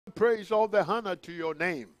praise, all the honor to your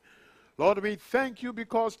name. Lord, we thank you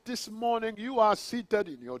because this morning you are seated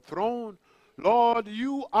in your throne. Lord,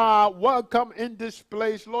 you are welcome in this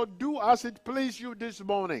place. Lord, do as it please you this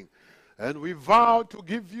morning. And we vow to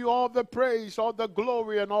give you all the praise, all the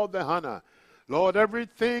glory, and all the honor. Lord,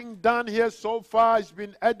 everything done here so far has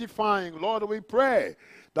been edifying. Lord, we pray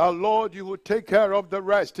that, Lord, you will take care of the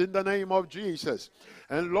rest in the name of Jesus.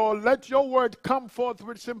 And Lord, let your word come forth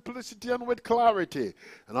with simplicity and with clarity.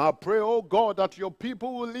 And I pray, oh God, that your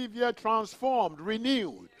people will leave here transformed,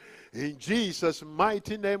 renewed. In Jesus'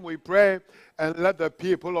 mighty name we pray. And let the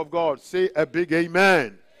people of God say a big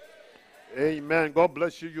amen. Amen. God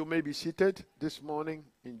bless you. You may be seated this morning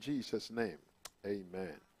in Jesus' name.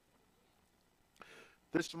 Amen.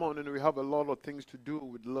 This morning we have a lot of things to do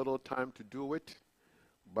with little time to do it,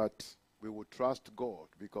 but we will trust God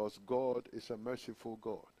because God is a merciful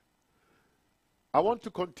God. I want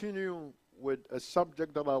to continue with a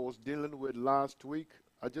subject that I was dealing with last week.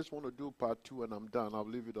 I just want to do part 2 and I'm done. I'll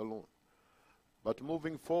leave it alone. But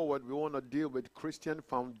moving forward, we want to deal with Christian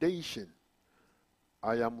foundation.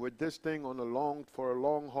 I am with this thing for a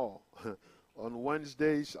long haul. On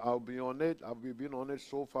Wednesdays, I'll be on it. I've been on it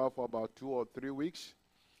so far for about 2 or 3 weeks.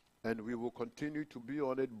 And we will continue to be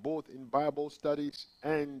on it both in Bible studies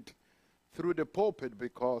and through the pulpit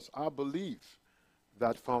because I believe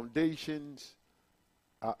that foundations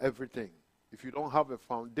are everything. If you don't have a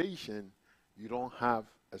foundation, you don't have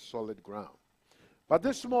a solid ground. But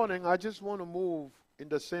this morning, I just want to move in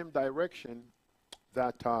the same direction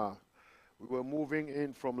that we were moving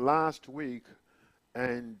in from last week.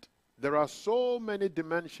 And there are so many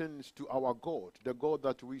dimensions to our God, the God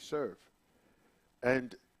that we serve.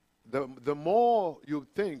 And the more you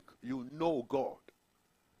think you know God,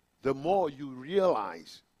 the more you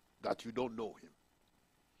realize that you don't know him.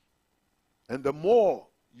 And the more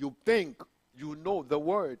you think you know the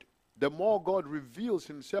word, the more God reveals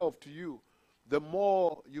himself to you, the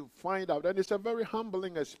more you find out. And it's a very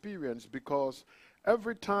humbling experience because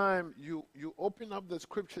every time you open up the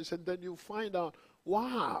scriptures and then you find out,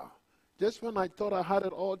 wow, just when I thought I had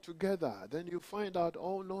it all together, then you find out,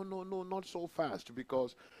 oh, no, not so fast,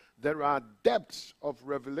 because there are depths of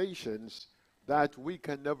revelations that we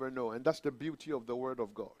can never know. And that's the beauty of the word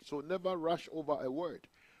of God. So never rush over a word,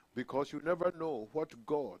 because you never know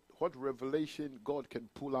what revelation God can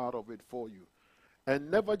pull out of it for you.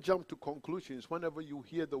 And never jump to conclusions whenever you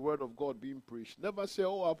hear the word of God being preached. Never say,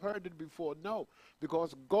 oh, I've heard it before. No,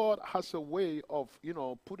 because God has a way of,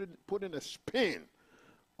 putting a spin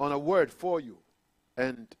on a word for you.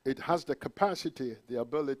 And it has the capacity, the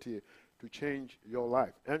ability to change your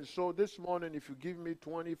life. And so this morning, if you give me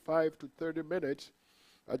 25 to 30 minutes,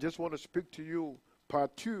 I just want to speak to you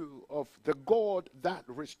part 2 of the God that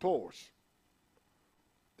restores.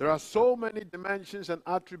 There are so many dimensions and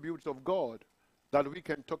attributes of God that we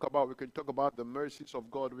can talk about. We can talk about the mercies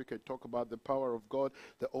of God. We can talk about the power of God,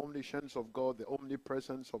 the omniscience of God, the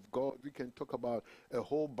omnipresence of God. We can talk about a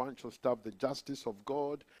whole bunch of stuff, the justice of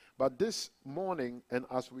God. But this morning, and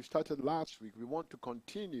as we started last week, we want to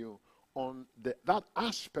continue on that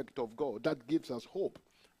aspect of God that gives us hope.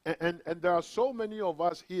 And there are so many of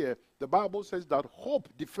us here. The Bible says that hope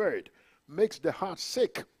deferred makes the heart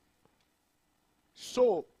sick.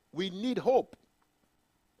 So we need hope.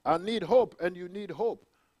 I need hope and you need hope.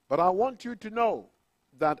 But I want you to know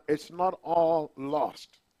that it's not all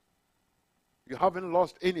lost. You haven't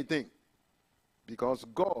lost anything, because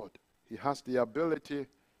God, he has the ability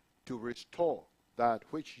to restore that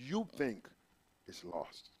which you think is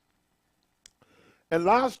lost. And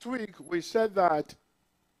last week we said that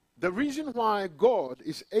the reason why God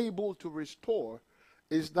is able to restore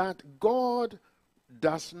is that God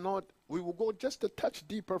does not, we will go just a touch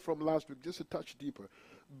deeper from last week, just a touch deeper.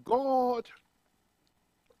 God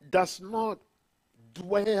does not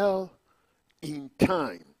dwell in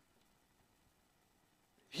time.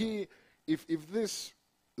 If this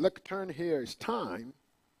lectern here is time,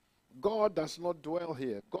 God does not dwell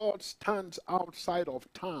here. God stands outside of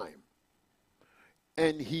time.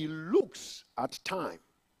 And he looks at time.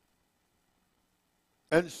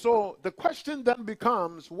 And so the question then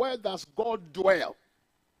becomes, where does God dwell?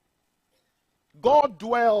 God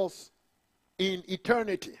dwells in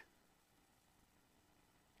eternity.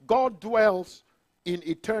 God dwells in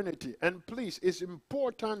eternity. And please, it's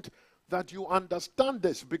important that you understand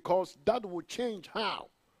this, because that will change how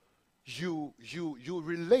you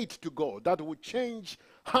relate to God. That will change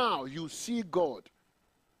how you see God.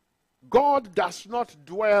 God does not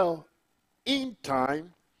dwell in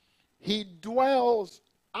time. He dwells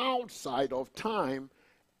outside of time,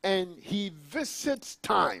 and he visits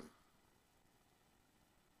time.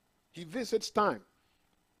 He visits time.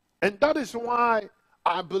 And that is why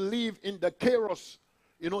I believe in the kairos.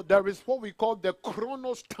 You know, there is what we call the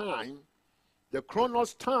chronos time. The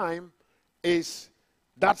chronos time is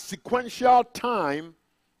that sequential time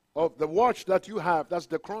of the watch that you have. That's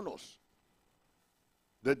the chronos.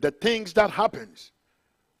 The things that happens.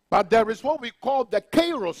 But there is what we call the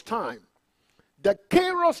kairos time. The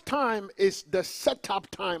kairos time is the setup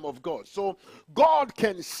time of God. So God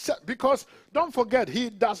can set, because don't forget, he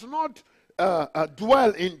does not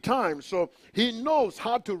dwell in time. So he knows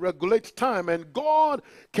how to regulate time, and God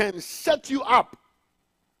can set you up.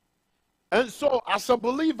 And so as a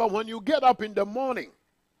believer, when you get up in the morning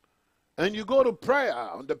and you go to prayer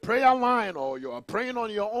on the prayer line, or you are praying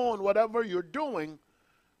on your own, whatever you're doing,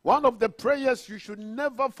 one of the prayers you should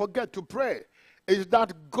never forget to pray is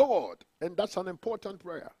that God, and that's an important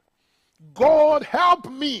prayer, God, help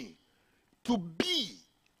me to be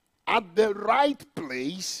at the right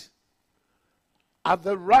place at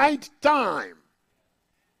the right time.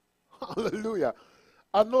 Hallelujah.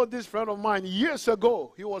 I know this friend of mine years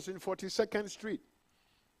ago. He was in 42nd Street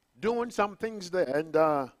doing some things there,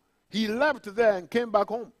 and he left there and came back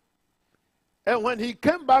home. And when he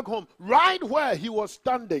came back home, right where he was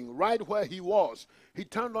standing, right where he was, he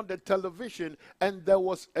turned on the television, and there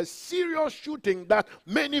was a serious shooting that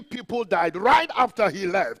many people died right after he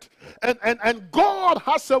left. And God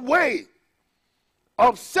has a way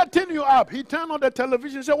of setting you up. He turned on the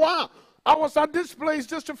television and said, wow, I was at this place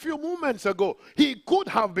just a few moments ago. He could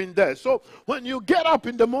have been there. So when you get up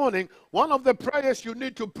in the morning, one of the prayers you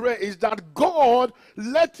need to pray is that God,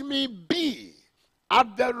 let me be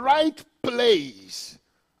at the right place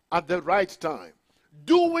at the right time,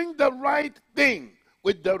 doing the right thing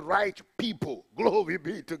with the right people. Glory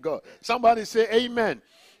be to God. Somebody say amen.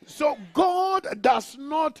 So God does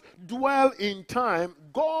not dwell in time.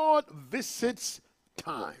 God visits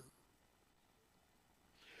time.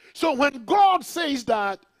 So when God says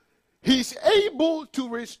that he's able to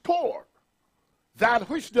restore that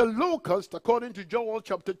which the locust, according to Joel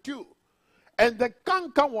chapter 2, and the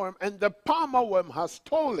cankerworm and the palmerworm has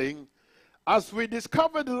stolen, as we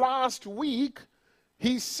discovered last week,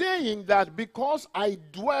 he's saying that because I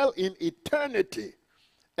dwell in eternity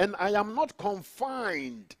and I am not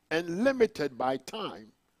confined and limited by time,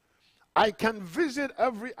 I can visit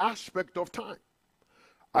every aspect of time.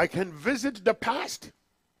 I can visit the past.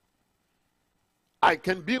 I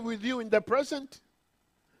can be with you in the present.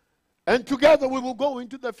 And together we will go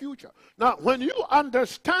into the future. Now, when you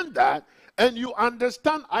understand that, and you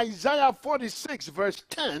understand Isaiah 46 verse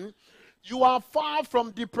 10, you are far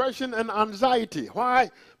from depression and anxiety. Why?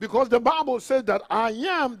 Because the Bible says that I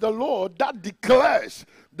am the Lord that declares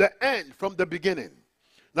the end from the beginning.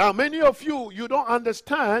 Now, many of you, you don't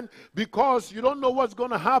understand because you don't know what's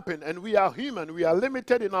going to happen. And we are human. We are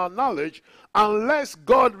limited in our knowledge unless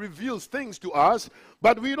God reveals things to us.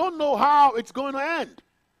 But we don't know how it's going to end.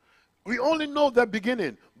 We only know the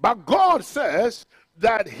beginning. But God says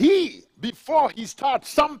that he, before he starts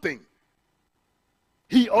something,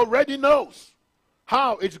 he already knows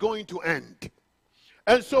how it's going to end.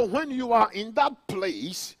 And so when you are in that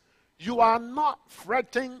place, you are not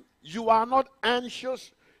fretting, you are not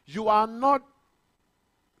anxious, you are not,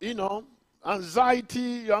 anxiety,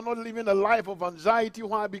 you are not living a life of anxiety.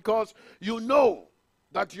 Why? Because you know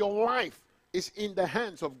that your life is in the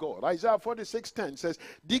hands of God. Isaiah 46:10 says,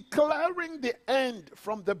 declaring the end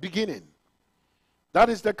from the beginning. That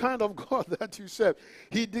is the kind of God that you serve.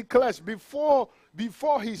 He declares before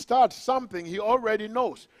he starts something, he already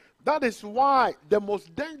knows. That is why the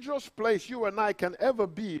most dangerous place you and I can ever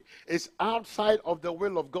be is outside of the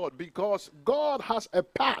will of God, because God has a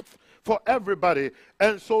path for everybody.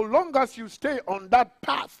 And so long as you stay on that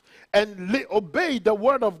path and obey the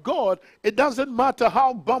word of God, it doesn't matter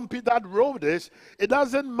how bumpy that road is. It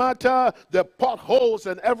doesn't matter the potholes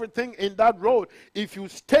and everything in that road. If you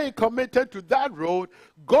stay committed to that road,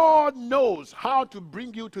 God knows how to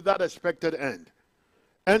bring you to that expected end.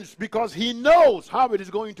 And it's because he knows how it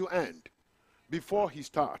is going to end before he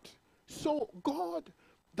starts. So God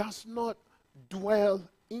does not dwell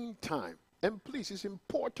in time. And please, it's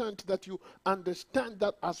important that you understand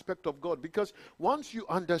that aspect of God, because once you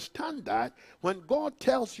understand that, when God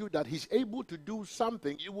tells you that he's able to do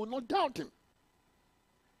something, you will not doubt him.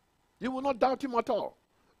 You will not doubt him at all,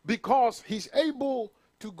 because he's able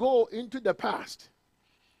to go into the past.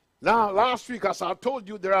 Now, last week, as I told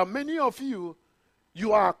you, there are many of you,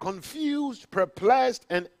 you are confused, perplexed,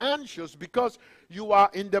 and anxious because you are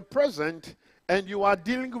in the present and you are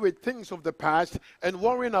dealing with things of the past and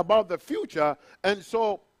worrying about the future. And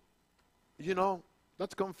so,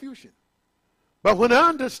 that's confusion. But when I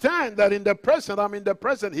understand that in the present, I'm in the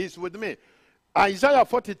present, he's with me. Isaiah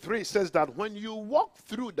 43 says that when you walk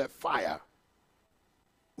through the fire,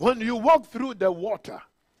 when you walk through the water,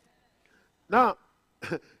 now,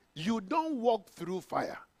 you don't walk through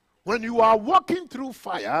fire. When you are walking through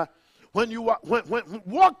fire, when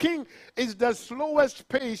walking is the slowest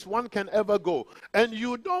pace one can ever go. And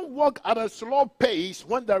you don't walk at a slow pace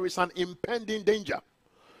when there is an impending danger.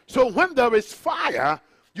 So when there is fire,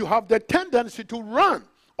 you have the tendency to run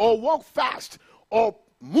or walk fast or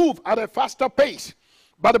move at a faster pace.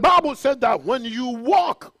 But the Bible said that when you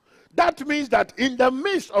walk, that means that in the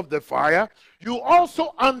midst of the fire, you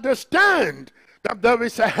also understand that there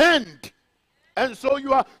is a hand. And so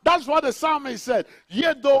that's what the psalmist said.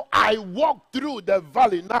 Yet though I walk through the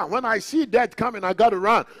valley. Now, when I see death coming, I got to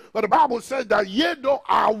run. But the Bible says that yet though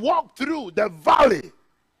I walk through the valley.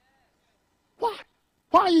 Why?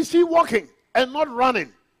 Why is he walking and not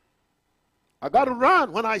running? I got to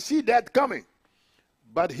run when I see death coming.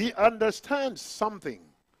 But he understands something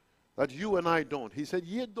that you and I don't. He said,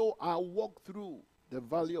 yet though I walk through the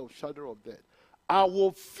valley of shadow of death, I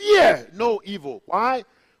will fear no evil. Why?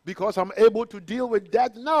 Because I'm able to deal with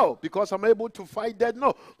death? No. Because I'm able to fight death?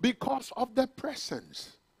 No. Because of the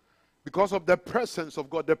presence. Because of the presence of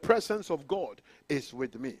God. The presence of God is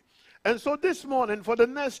with me. And so this morning, for the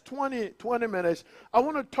next 20 minutes, I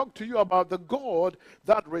want to talk to you about the God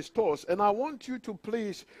that restores. And I want you to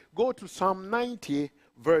please go to Psalm 90,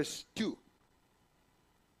 verse 2.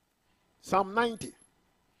 Psalm 90,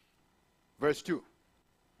 verse 2.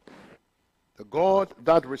 The God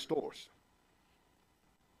that restores.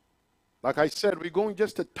 Like I said, we're going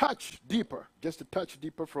just a touch deeper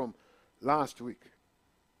from last week.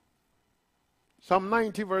 Psalm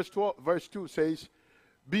 90, verse 2 says,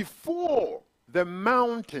 before the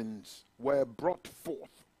mountains were brought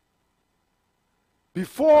forth,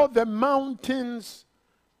 before the mountains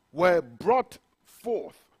were brought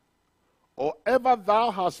forth, or ever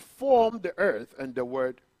thou hast formed the earth and the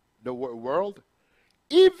world,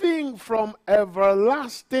 even from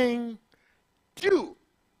everlasting to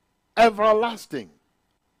everlasting,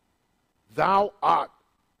 thou art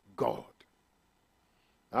God.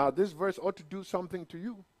 Now, this verse ought to do something to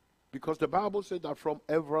you, because the Bible said that from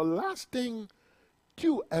everlasting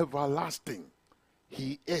to everlasting,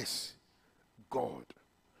 he is God.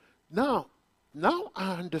 Now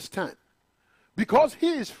I understand. Because he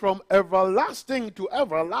is from everlasting to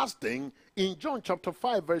everlasting, in John chapter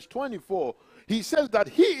 5, verse 24, he says that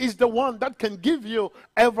he is the one that can give you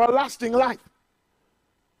everlasting life.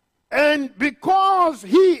 And because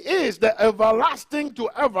he is the everlasting to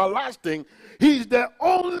everlasting, he is the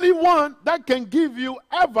only one that can give you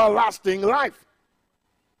everlasting life.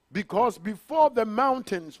 Because before the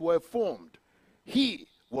mountains were formed, he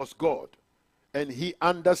was God. And he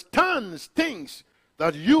understands things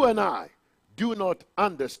that you and I do not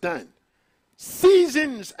understand.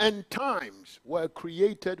 Seasons and times were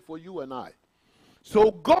created for you and I.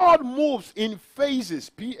 So God moves in phases,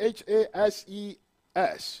 P-H-A-S-E-S.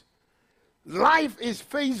 Life is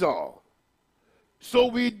phasal. So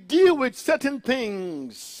we deal with certain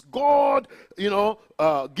things. God,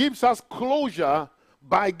 gives us closure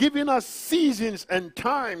by giving us seasons and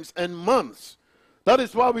times and months. That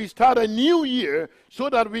is why we start a new year, so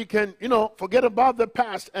that we can, forget about the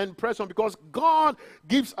past and press on. Because God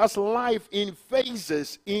gives us life in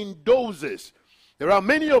phases, in doses. There are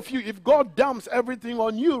many of you, if God dumps everything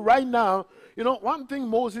on you right now, one thing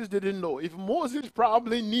Moses didn't know. If Moses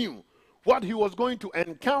probably knew what he was going to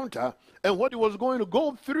encounter and what he was going to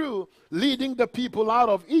go through leading the people out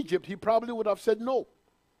of Egypt, he probably would have said no.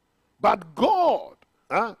 But God,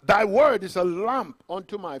 thy word is a lamp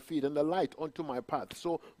unto my feet and a light unto my path.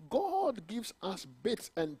 So God gives us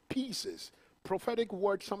bits and pieces. Prophetic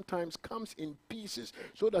word sometimes comes in pieces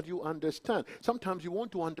so that you understand. Sometimes you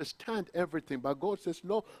want to understand everything, but God says,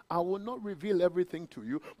 no, I will not reveal everything to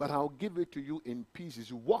you, but I'll give it to you in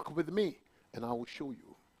pieces. Walk with me and I will show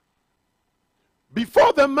you.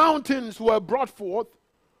 Before the mountains were brought forth,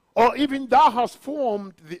 or even thou hast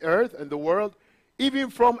formed the earth and the world, even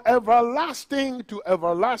from everlasting to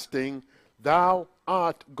everlasting, thou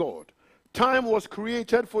art God. Time was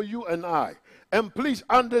created for you and I. And please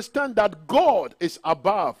understand that God is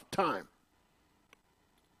above time.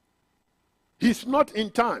 He's not in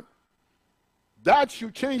time. That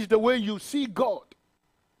should change the way you see God.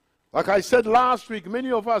 Like I said last week,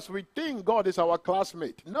 many of us, we think God is our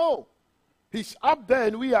classmate. No. He's up there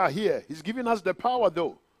and we are here. He's giving us the power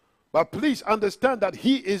though. But please understand that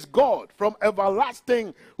he is God from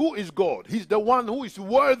everlasting. Who is God? He's the one who is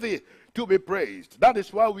worthy to be praised. That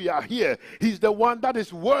is why we are here. He's the one that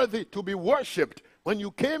is worthy to be worshipped. When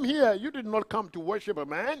you came here, you did not come to worship a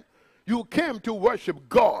man. You came to worship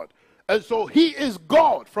God. And so he is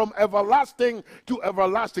God from everlasting to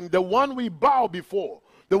everlasting, the one we bow before,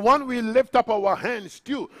 the one we lift up our hands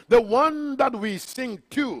to, the one that we sing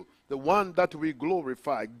to, the one that we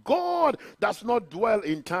glorify. God does not dwell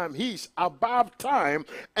in time. He's above time,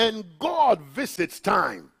 and God visits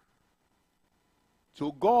time.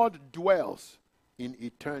 So God dwells in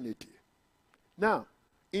eternity. Now,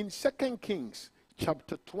 in 2 Kings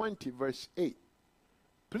chapter 20, verse 8,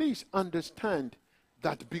 please understand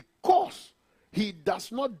that because he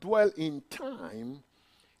does not dwell in time,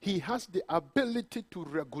 he has the ability to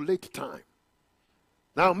regulate time.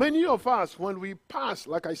 Now, many of us, when we pass,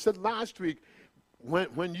 like I said last week,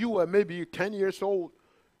 when you were maybe 10 years old,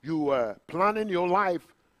 you were planning your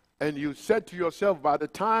life, and you said to yourself, by the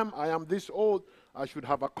time I am this old, I should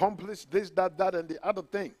have accomplished this, that, and the other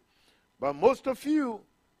thing. But most of you,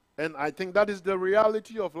 and I think that is the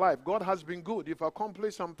reality of life, God has been good. You've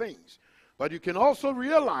accomplished some things. But you can also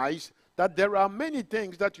realize that there are many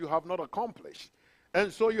things that you have not accomplished.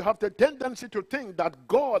 And so you have the tendency to think that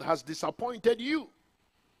God has disappointed you.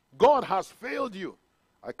 God has failed you.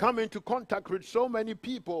 I come into contact with so many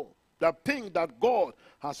people that think that God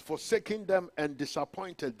has forsaken them and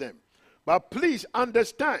disappointed them. But please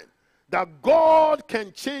understand that God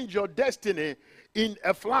can change your destiny in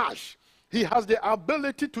a flash. He has the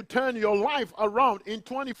ability to turn your life around in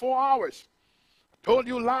 24 hours. I told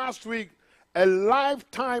you last week, a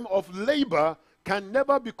lifetime of labor can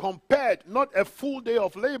never be compared, not a full day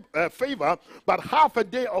of favor, but half a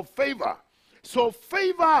day of favor. So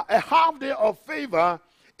favor, a half day of favor,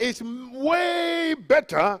 is way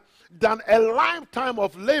better than a lifetime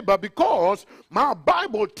of labor, because my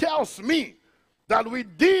Bible tells me that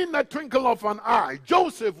within a twinkle of an eye,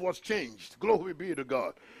 Joseph was changed. Glory be to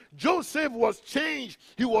God. Joseph was changed.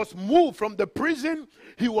 He was moved from the prison.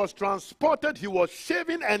 He was transported. He was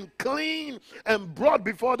shaven and clean and brought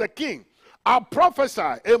before the king. I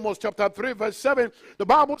prophesy, Amos chapter 3 verse 7, the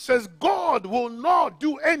Bible says God will not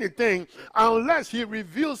do anything unless he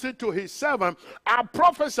reveals it to his servant. I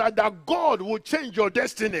prophesy that God will change your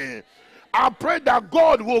destiny. I pray that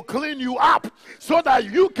God will clean you up so that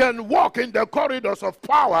you can walk in the corridors of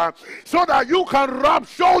power, so that you can rub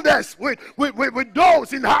shoulders with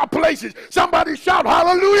those in high places. Somebody shout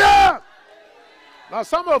hallelujah. Now,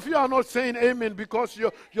 some of you are not saying amen because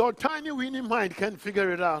your tiny weeny mind can't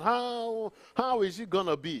figure it out. How is it going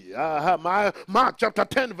to be? Mark chapter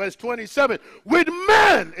 10 verse 27. With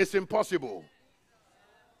men it's impossible,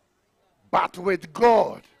 but with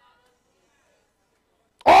God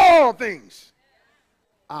all things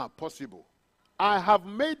are possible. I have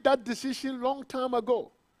made that decision long time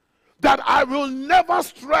ago that I will never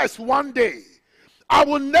stress one day. I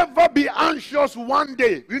will never be anxious one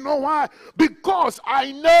day. You know why? Because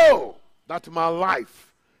I know that my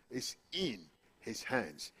life is in his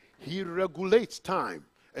hands. He regulates time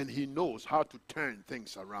and he knows how to turn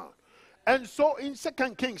things around. And so in 2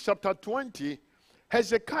 Kings chapter 20,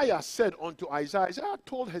 Hezekiah said unto Isaiah, Isaiah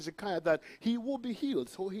told Hezekiah that he will be healed.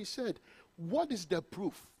 So he said, what is the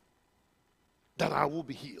proof that I will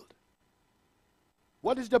be healed?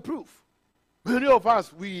 What is the proof? Many of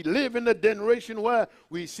us, we live in a generation where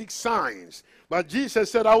we seek signs. But Jesus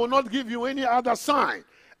said, I will not give you any other sign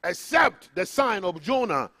except the sign of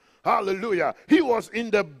Jonah. Hallelujah. He was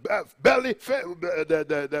in the belly,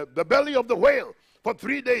 the belly of the whale for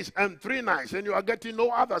 3 days and 3 nights, and you are getting no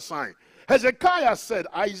other sign. Hezekiah said,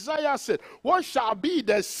 Isaiah said, what shall be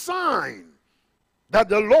the sign that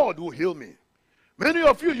the Lord will heal me? Many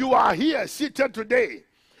of you, you are here seated today,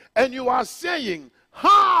 and you are saying,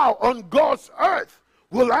 how on God's earth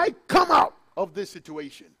will I come out of this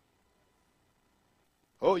situation?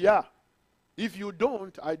 Oh yeah. If you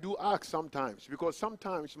don't, I do ask sometimes, because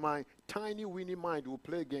sometimes my tiny weeny mind will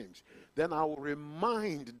play games. Then I will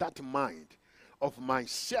remind that mind of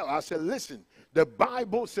myself. I said, listen, the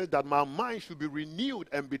Bible says that my mind should be renewed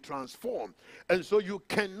and be transformed. And so you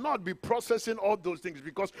cannot be processing all those things,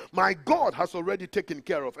 because my God has already taken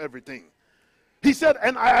care of everything. He said,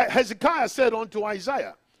 and Hezekiah said unto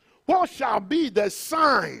Isaiah, what shall be the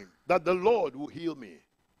sign that the Lord will heal me,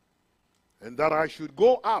 and that I should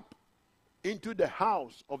go up into the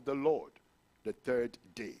house of the Lord the 3rd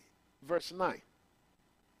day? Verse 9.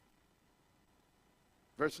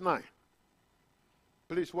 Verse 9.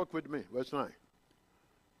 Please work with me. Verse 9.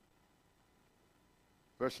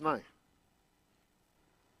 Verse 9.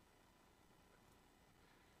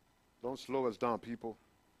 Don't slow us down, people.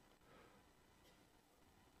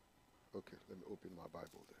 Okay, let me open my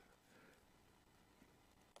Bible there.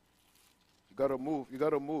 You got to move. You got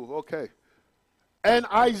to move. Okay. And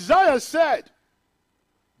Isaiah said,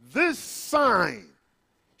 this sign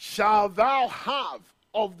shall thou have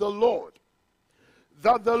of the Lord,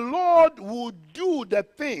 that the Lord would do the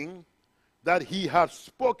thing that he has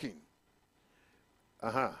spoken.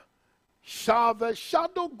 Shall the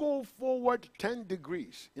shadow go forward 10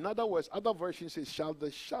 degrees? In other words, other versions say, shall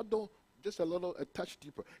the shadow, just a touch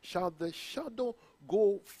deeper, shall the shadow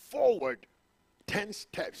go forward 10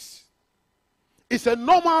 steps? It's a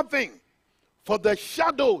normal thing for the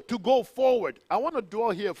shadow to go forward. I want to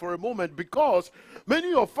dwell here for a moment because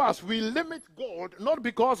many of us, we limit God, not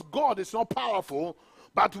because God is not powerful,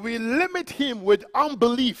 but we limit him with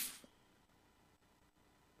unbelief.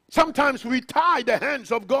 Sometimes we tie the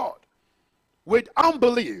hands of God with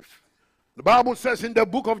unbelief. The Bible says in the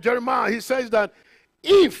book of Jeremiah, he says that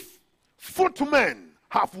if footmen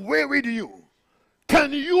have wearied you,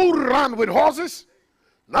 can you run with horses?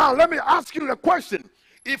 Now let me ask you a question.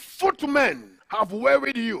 If footmen have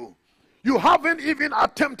wearied you, you haven't even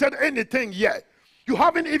attempted anything yet. You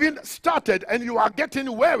haven't even started and you are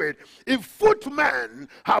getting wearied. If footmen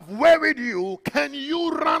have wearied you, can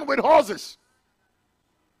you run with horses?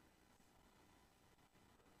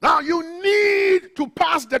 Now you need to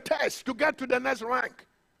pass the test to get to the next rank.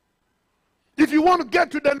 If you want to get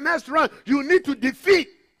to the next rank, you need to defeat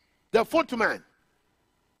the footman.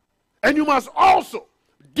 And you must also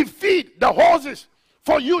defeat the horses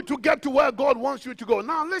for you to get to where God wants you to go.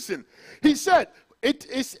 Now listen, he said it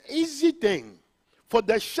is easy thing for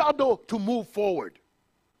the shadow to move forward.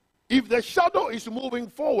 If the shadow is moving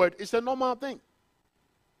forward, it's a normal thing.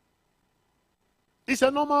 It's a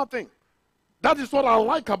normal thing. That is what I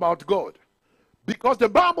like about God. Because the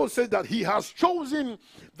Bible says that he has chosen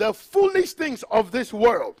the foolish things of this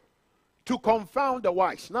world to confound the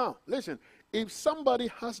wise. Now, listen, if somebody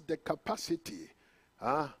has the capacity,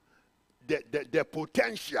 the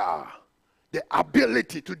potential, the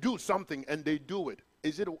ability to do something and they do it,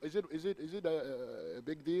 is it a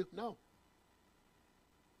big deal? No.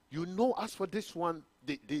 You know, as for this one,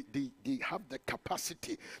 they have the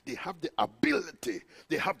capacity, they have the ability,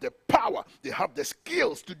 they have the power, they have the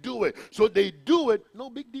skills to do it. So they do it, no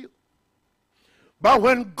big deal. But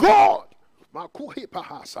when God,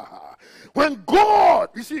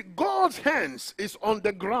 you see, God's hands is on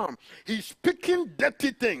the ground. He's picking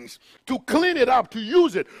dirty things to clean it up, to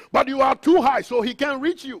use it. But you are too high, so he can't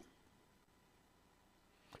reach you.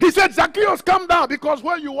 He said, Zacchaeus, come down because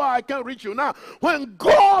where you are, I can't reach you. Now, when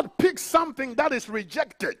God picks something that is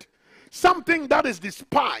rejected, something that is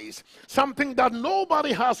despised, something that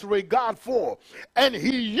nobody has regard for, and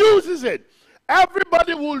he uses it,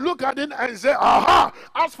 everybody will look at it and say, aha,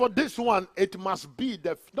 as for this one, it must be,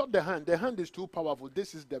 not the hand. The hand is too powerful.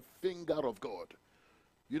 This is the finger of God.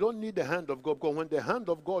 You don't need the hand of God, because when the hand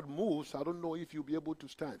of God moves, I don't know if you'll be able to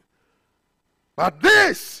stand. But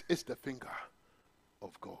this is the finger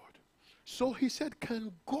of God. So he said,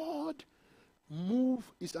 can God move?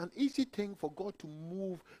 It's an easy thing for God to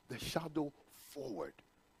move the shadow forward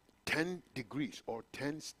 10 degrees or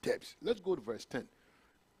 10 steps. Let's go to verse 10.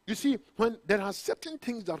 You see, when there are certain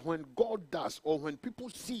things that when God does or when people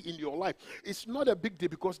see in your life, it's not a big deal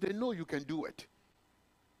because they know you can do it.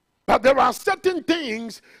 But there are certain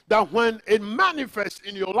things that when it manifests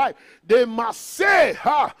in your life, they must say,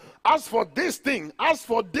 as for this thing, as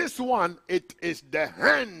for this one, it is the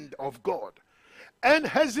hand of God. And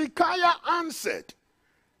Hezekiah answered,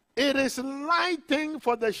 it is light thing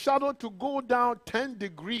for the shadow to go down 10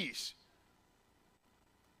 degrees.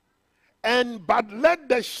 But let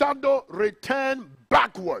the shadow return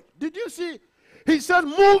backward. Did you see? He said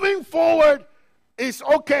moving forward is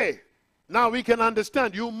okay. Now we can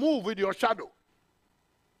understand. You move with your shadow.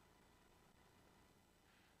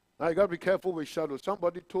 Now you got to be careful with shadows.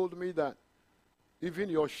 Somebody told me that even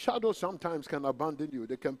your shadow sometimes can abandon you.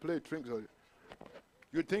 They can play tricks on you.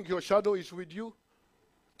 You think your shadow is with you?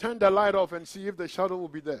 Turn the light off and see if the shadow will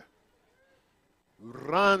be there.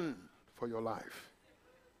 Run for your life.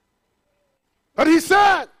 But he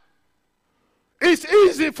said, it's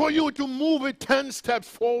easy for you to move it 10 steps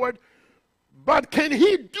forward, but can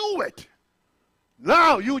he do it?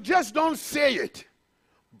 Now, you just don't say it,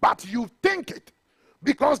 but you think it.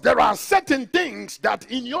 Because there are certain things that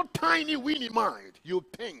in your tiny, weeny mind, you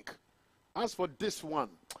think, as for this one,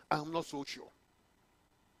 I'm not so sure.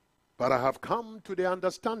 But I have come to the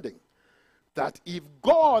understanding that if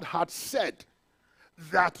God had said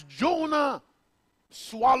that Jonah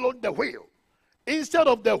swallowed the whale, instead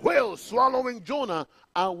of the whale swallowing Jonah,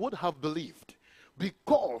 I would have believed.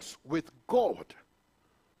 Because with God,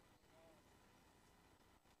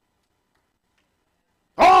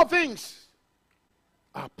 all things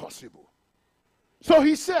are possible. So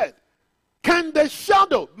he said, can the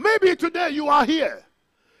shadow, maybe today you are here,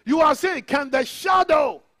 you are saying, can the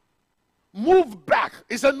shadow move back.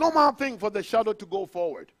 It's a normal thing for the shadow to go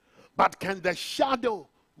forward. But can the shadow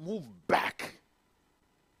move back?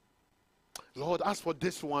 Lord, as for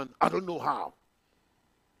this one, I don't know how.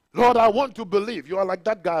 Lord, I want to believe. You are like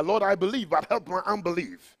that guy. Lord, I believe, but help my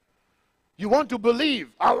unbelief. You want to believe.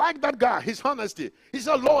 I like that guy, his honesty. He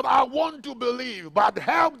said, Lord, I want to believe, but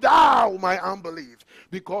help thou my unbelief.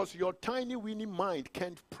 Because your tiny, weeny mind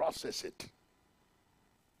can't process it.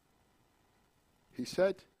 He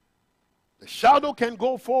said, the shadow can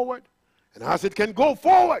go forward, and as it can go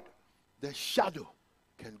forward, the shadow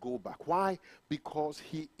can go back. Why? Because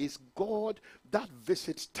he is God that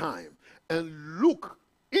visits time and look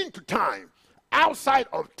into time, outside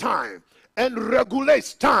of time, and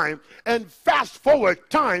regulates time and fast forward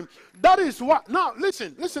time. That is what. Now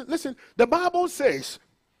listen. The Bible says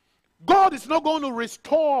God is not going to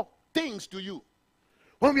restore things to you.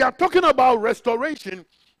 When we are talking about restoration,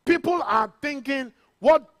 people are thinking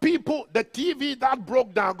the TV that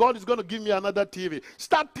broke down, God is going to give me another TV.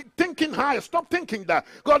 Start thinking higher. Stop thinking that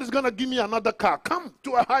God is going to give me another car. Come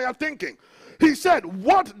to a higher thinking. He said,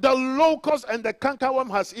 what the locust and the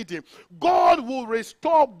cankerworm has eaten, God will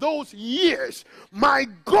restore those years. My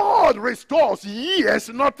God restores years,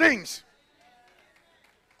 not things.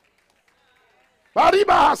 That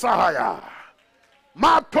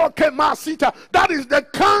is the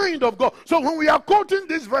kind of God. So when we are quoting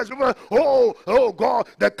this verse, oh God,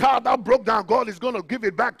 the car that broke down, God is going to give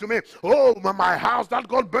it back to me. Oh, my house that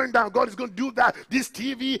got burned down, God is going to do that. This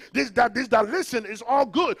TV, this, that. Listen, it's all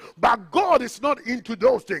good. But God is not into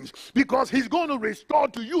those things, because he's going to restore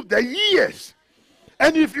to you the years.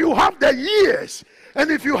 And if you have the years, and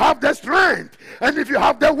if you have the strength, and if you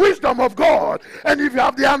have the wisdom of God, and if you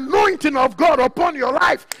have the anointing of God upon your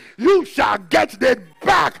life, you shall get it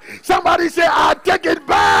back. Somebody say, I'll take it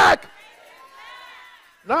back.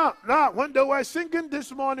 Now, when they were singing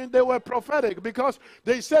this morning, they were prophetic, because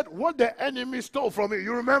they said what the enemy stole from me.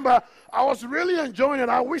 You remember, I was really enjoying it.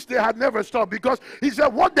 I wish they had never stopped, because he said,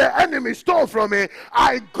 what the enemy stole from me,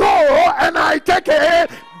 I go and I take it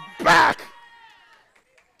back.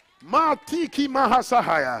 Matiki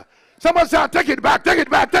Mahasahaya. Somebody say, take it back, take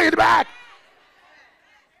it back, take it back.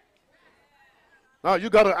 Now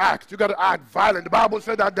you got to act. You got to act violent. The Bible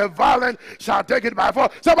said that the violent shall take it by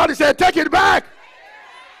force. Somebody say, take it back.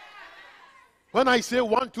 When I say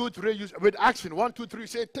 1, 2, 3, use with action. 1, 2, 3,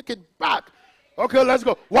 say, take it back. Okay, let's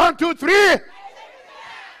go. 1, 2, 3.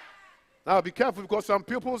 Now be careful, because some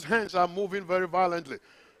people's hands are moving very violently.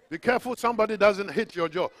 Be careful somebody doesn't hit your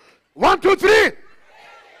jaw. 1, 2, 3.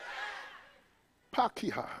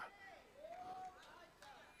 Pakiha.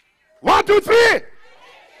 1, 2, 3.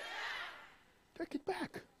 Take it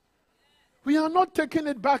back. We are not taking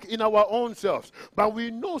it back in our own selves, but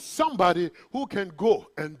we know somebody who can go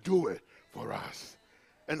and do it for us.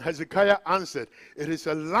 And Hezekiah answered, it is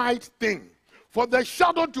a light thing for the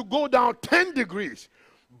shadow to go down 10 degrees,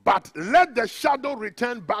 but let the shadow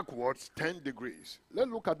return backwards 10 degrees.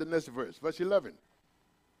 Let's look at the next verse, verse 11.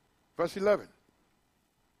 Verse 11.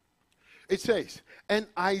 It says, and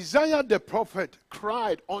Isaiah the prophet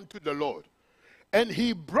cried unto the Lord, and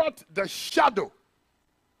he brought the shadow.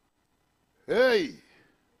 Hey,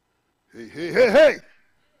 he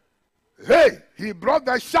brought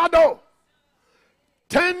the shadow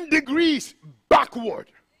 10 degrees backward.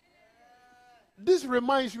 This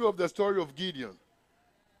reminds you of the story of Gideon.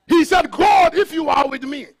 He said, God, if you are with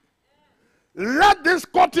me, let this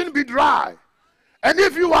cotton be dry. And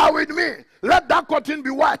if you are with me, let that cotton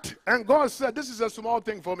be wet. And God said, this is a small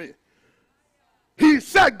thing for me. He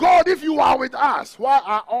said, God, if you are with us, why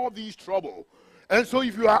are all these trouble? And so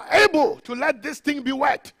if you are able to let this thing be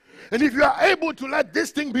wet, and if you are able to let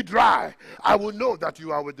this thing be dry, I will know that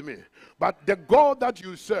you are with me. But the God that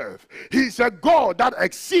you serve, he's a God that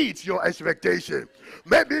exceeds your expectation.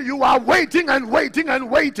 Maybe you are waiting and waiting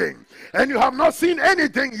and waiting, and you have not seen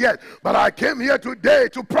anything yet. But I came here today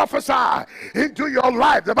to prophesy into your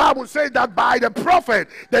life. The Bible says that by the prophet,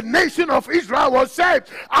 the nation of Israel was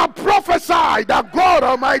saved. I prophesy that God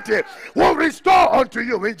Almighty will restore unto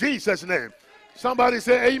you in Jesus' name. Somebody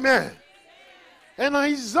say amen. And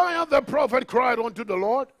Isaiah the prophet cried unto the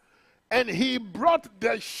Lord, and he brought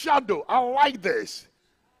the shadow, I like this,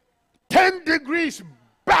 10 degrees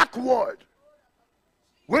backward,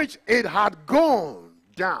 which it had gone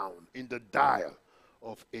down in the dial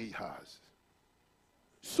of Ahaz.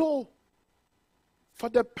 So, for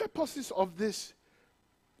the purposes of this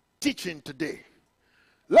teaching today,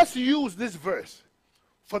 let's use this verse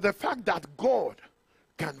for the fact that God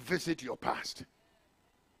can visit your past.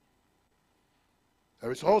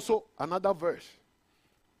 There is also another verse.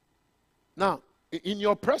 Now, in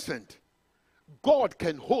your present, God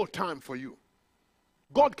can hold time for you.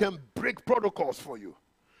 God can break protocols for you.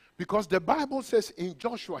 Because the Bible says in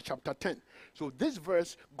Joshua chapter 10, so this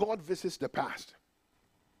verse, God visits the past.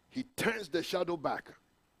 He turns the shadow back.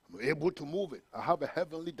 I'm able to move it. I have a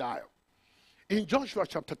heavenly dial. In Joshua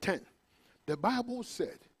chapter 10, the Bible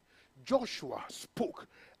said, Joshua spoke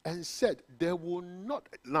and said, there will not,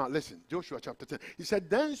 now listen, Joshua chapter 10. He said,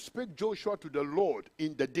 then spake Joshua to the Lord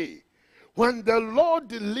in the day, when the Lord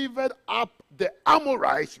delivered up the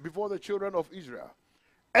Amorites before the children of Israel.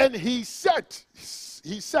 And he said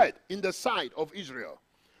in the sight of Israel,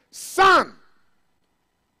 son,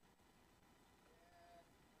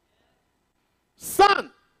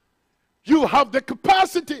 you have the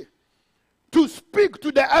capacity to speak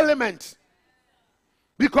to the elements,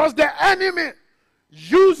 because the enemy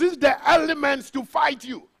uses the elements to fight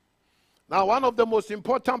you. Now, one of the most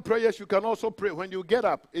important prayers you can also pray when you get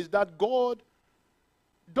up is that God,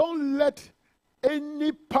 don't let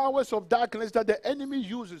any powers of darkness that the enemy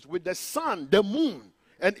uses with the sun, the moon,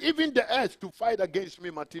 and even the earth to fight against me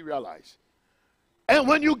materialize. And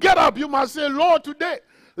when you get up, you must say, Lord, today,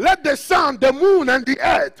 let the sun, the moon, and the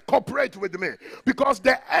earth cooperate with me, because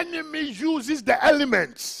the enemy uses the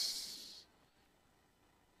elements.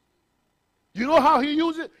 You know how he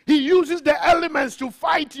uses it? He uses the elements to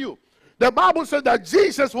fight you. The Bible said that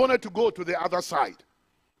Jesus wanted to go to the other side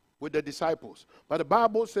with the disciples. But the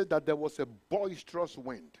Bible said that there was a boisterous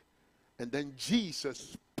wind. And then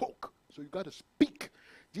Jesus spoke. So you got to speak.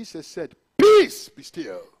 Jesus said, peace, be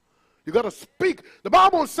still. You got to speak. The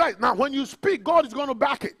Bible says, now when you speak, God is going to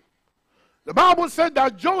back it. The Bible said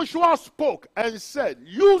that Joshua spoke and said,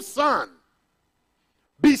 you son,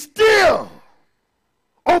 be still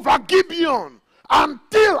over Gibeon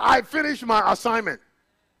until I finish my assignment.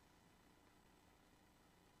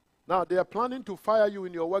 Now, they are planning to fire you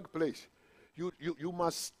in your workplace. You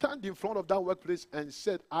must stand in front of that workplace and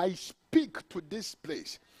say, I speak to this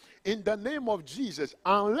place in the name of Jesus.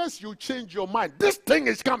 Unless you change your mind, this thing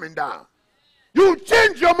is coming down. You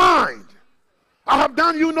change your mind. I have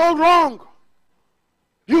done you no wrong.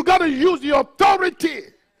 You got to use the authority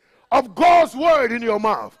of God's word in your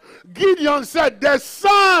mouth. Gideon said, the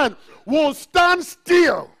sun will stand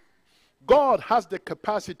still. God has the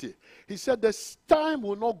capacity. He said, the time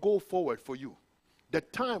will not go forward for you. The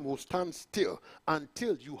time will stand still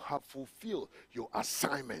until you have fulfilled your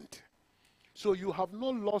assignment. So you have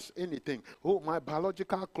not lost anything. Oh, my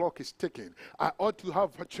biological clock is ticking. I ought to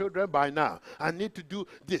have children by now. I need to do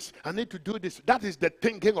this. I need to do this. That is the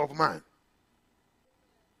thinking of man.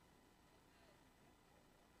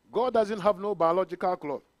 God doesn't have no biological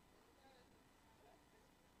clock.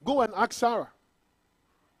 Go and ask Sarah.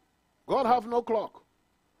 God have no clock.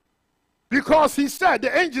 Because he said,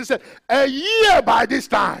 the angel said, a year by this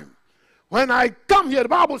time. When I come here, the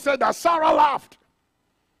Bible said that Sarah laughed.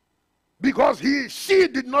 Because she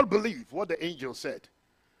did not believe what the angel said.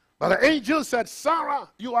 But the angel said, Sarah,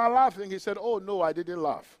 you are laughing. He said, oh no, I didn't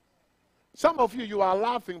laugh. Some of you are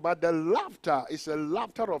laughing, but the laughter is a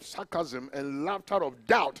laughter of sarcasm and laughter of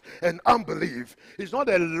doubt and unbelief. It's not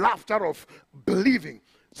a laughter of believing.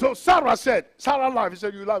 So Sarah laughed. He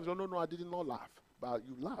said, you laughed. No, I did not laugh. But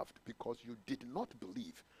you laughed because you did not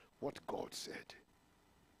believe what God said.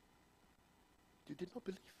 You did not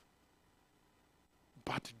believe.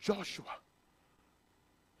 But Joshua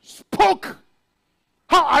spoke.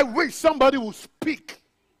 How I wish somebody would speak.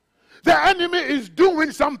 The enemy is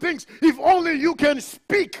doing some things. If only you can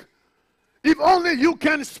speak. If only you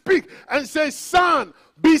can speak and say, son,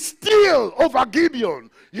 be still over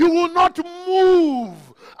Gibeon. You will not move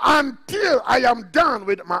until I am done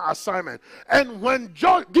with my assignment. And when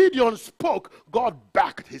Gideon spoke, God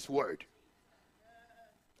backed his word.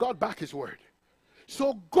 God backed his word.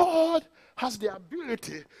 So God has the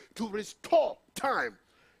ability to restore time,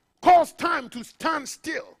 cause time to stand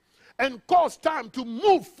still, and cause time to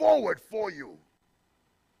move forward for you.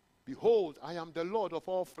 Behold, I am the Lord of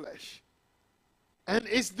all flesh. And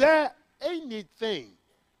is there anything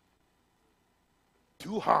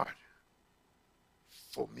too hard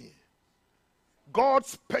for me? God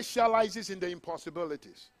specializes in the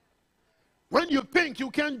impossibilities. When you think you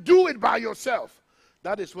can do it by yourself,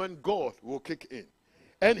 that is when God will kick in.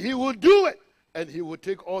 And he will do it. And he will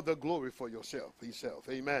take all the glory for himself.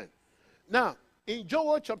 Amen. Now, in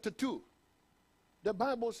Joel chapter 2, the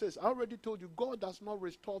Bible says, I already told you, God does not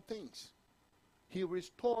restore things. He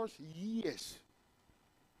restores years.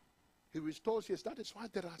 He restores years. That is why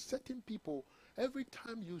there are certain people, every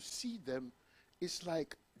time you see them, it's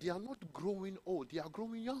like they are not growing old. They are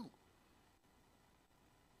growing young.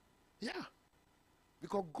 Yeah.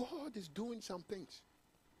 Because God is doing some things.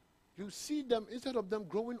 You see them, instead of them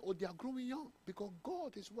growing old, they are growing young because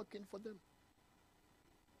God is working for them.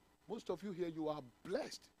 Most of you here, you are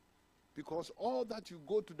blessed because all that you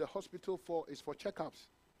go to the hospital for is for checkups.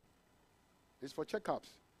 It's for checkups.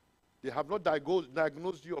 They have not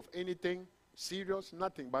diagnosed you of anything serious,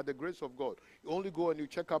 nothing, by the grace of God. You only go and you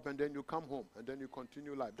check up and then you come home and then you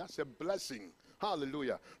continue life. That's a blessing.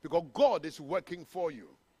 Hallelujah. Because God is working for you.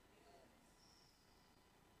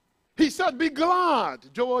 He said, be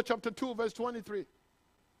glad. Joel chapter 2 verse 23.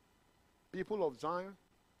 People of Zion,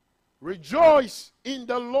 rejoice in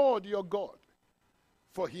the Lord your God,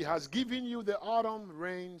 for he has given you the autumn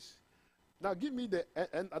rains. Now give me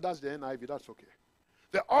that's the NIV, that's okay.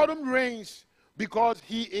 The autumn rains, because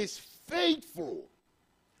he is faithful.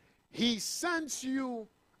 He sends you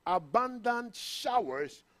abundant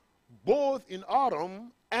showers both in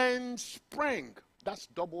autumn and spring. That's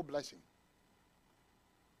double blessing.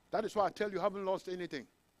 That is why I tell you, you haven't lost anything.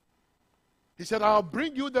 He said, I'll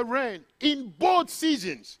bring you the rain in both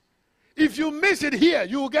seasons. If you miss it here,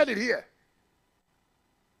 you will get it here.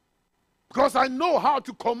 Because I know how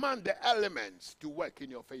to command the elements to work in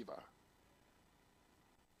your favor.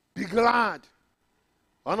 Be glad.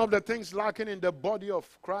 One of the things lacking in the body of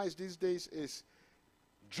Christ these days is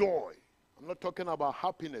joy. I'm not talking about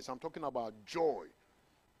happiness. I'm talking about joy.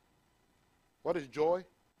 What is joy?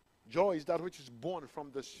 Joy is that which is born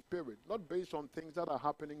from the Spirit, not based on things that are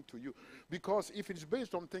happening to you. Because if it's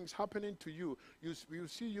based on things happening to you, you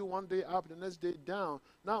see you one day up, the next day down.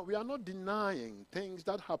 Now, we are not denying things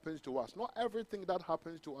that happens to us. Not everything that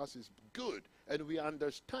happens to us is good, and we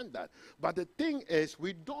understand that. But the thing is,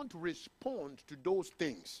 we don't respond to those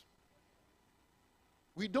things.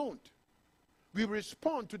 We don't. We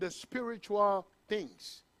respond to the spiritual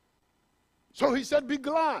things. So he said, be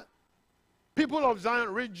glad. People of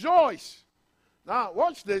Zion, rejoice. Now,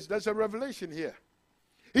 watch this. There's a revelation here.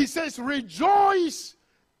 He says, rejoice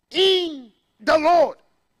in the Lord.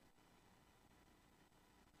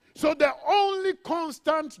 So the only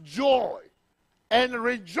constant joy and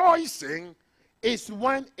rejoicing is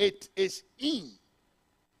when it is in.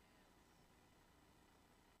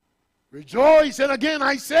 Rejoice, and again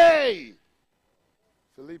I say,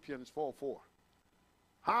 Philippians 4:4.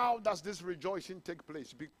 How does this rejoicing take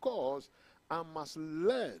place? Because I must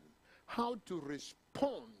learn how to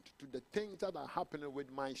respond to the things that are happening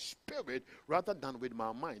with my spirit rather than with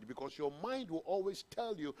my mind. Because your mind will always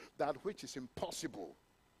tell you that which is impossible.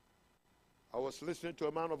 I was listening to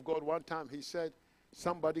a man of God one time. He said,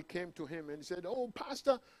 somebody came to him and he said, oh,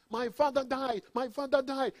 pastor, my father died, my father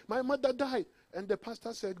died, my mother died. And the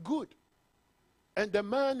pastor said, good. And the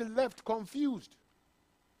man left confused.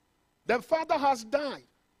 The father has died.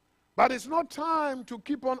 But it's not time to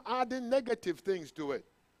keep on adding negative things to it.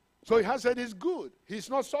 So he has said it's good. He's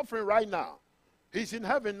not suffering right now. He's in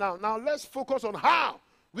heaven now. Now let's focus on how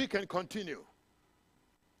we can continue.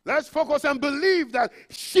 Let's focus and believe that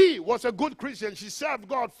she was a good Christian. She served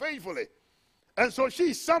God faithfully. And so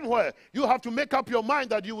she's somewhere. You have to make up your mind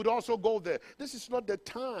that you would also go there. This is not the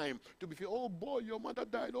time to be, oh boy, your mother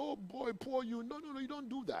died. Oh boy, poor you. No, you don't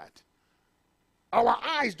do that. Our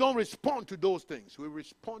eyes don't respond to those things. We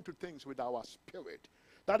respond to things with our spirit.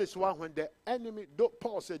 That is why when the enemy,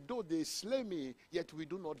 Paul said, though they slay me, yet we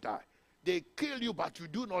do not die. They kill you, but you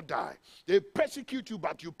do not die. They persecute you,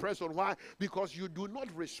 but you press on. Why? Because you do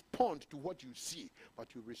not respond to what you see, but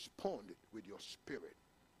you respond with your spirit.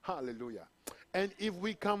 Hallelujah. And if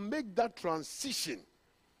we can make that transition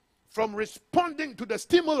from responding to the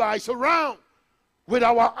stimuli around with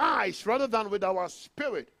our eyes rather than with our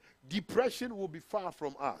spirit, depression will be far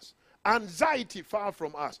from us. Anxiety far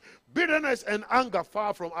from us. Bitterness and anger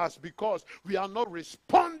far from us, because we are not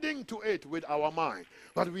responding to it with our mind,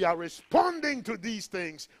 but we are responding to these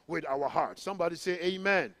things with our heart. Somebody say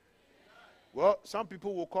amen. Well, some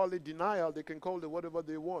people will call it denial. They can call it whatever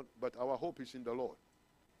they want, but our hope is in the Lord.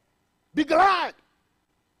 Be glad,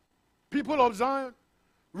 people of Zion.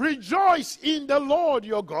 Rejoice in the Lord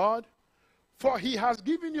your God, for he has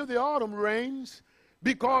given you the autumn rains,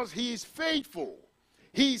 because he is faithful.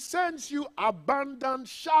 He sends you abundant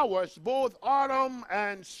showers, both autumn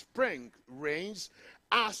and spring rains,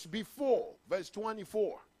 as before. Verse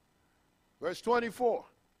 24. Verse 24.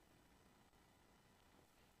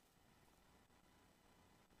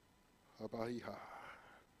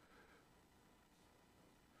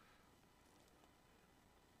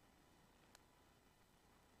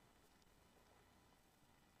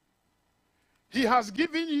 He has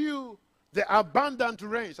given you the abundant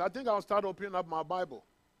rains. I think I'll start opening up my Bible.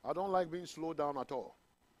 I don't like being slowed down at all.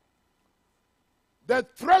 The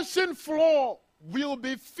threshing floor will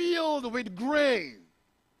be filled with grain.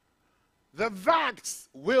 The vats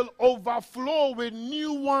will overflow with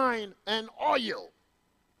new wine and oil.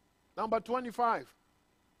 Number 25.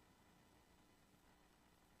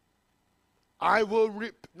 I will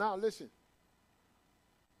reap. Now listen.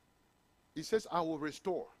 He says, I will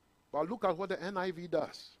restore. But look at what the NIV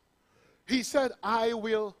does. He said, I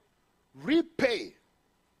will repay.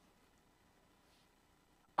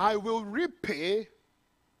 I will repay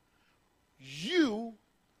you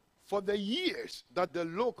for the years that the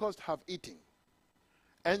locusts have eaten,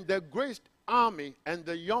 and the great army and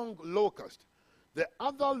the young locust, the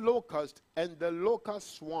other locust and the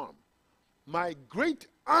locust swarm, my great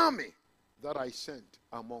army that I sent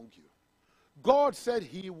among you. God said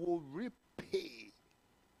he will repay.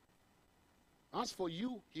 As for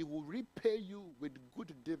you, he will repay you with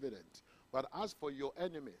good dividends. But as for your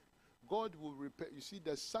enemy, God will repay. You see,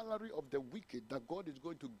 the salary of the wicked that God is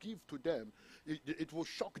going to give to them, it will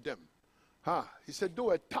shock them. He said, though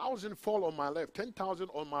 1,000 fall on my left, 10,000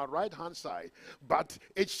 on my right hand side, but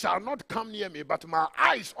it shall not come near me, but my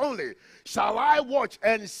eyes only shall I watch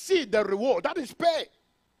and see the reward. That is pay.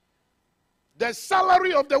 The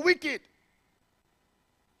salary of the wicked.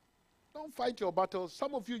 Don't fight your battles.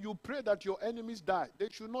 Some of you, you pray that your enemies die. They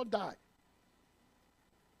should not die.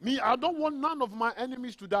 Me, I don't want none of my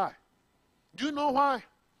enemies to die. Do you know why?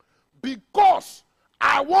 Because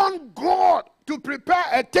I want God to prepare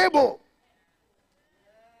a table.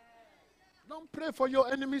 Don't pray for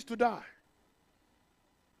your enemies to die.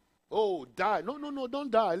 Oh, die. No,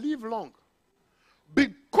 don't die. Live long.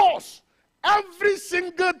 Because every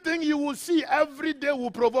single thing you will see every day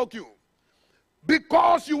will provoke you.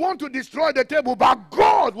 Because you want to destroy the table, but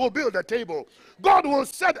God will build a table. God will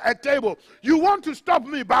set a table. You want to stop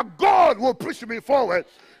me, but God will push me forward.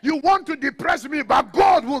 You want to depress me, but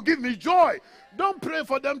God will give me joy. Don't pray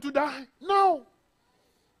for them to die. No.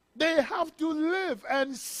 They have to live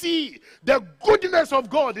and see the goodness of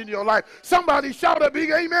God in your life. Somebody shout a big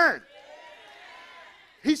amen.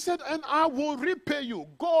 He said, and I will repay you.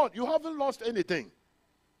 God, you haven't lost anything.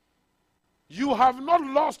 You have not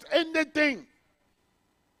lost anything.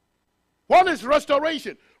 What is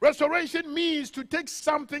restoration? Restoration means to take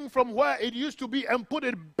something from where it used to be and put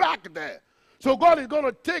it back there. So God is going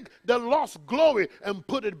to take the lost glory and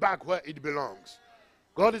put it back where it belongs.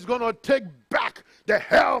 God is going to take back the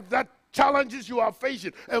health that challenges you are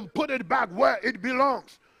facing and put it back where it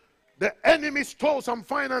belongs. The enemy stole some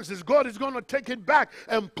finances. God is going to take it back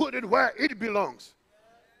and put it where it belongs.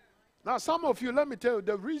 Now, some of you, let me tell you,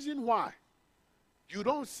 the reason why you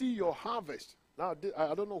don't see your harvest. Now,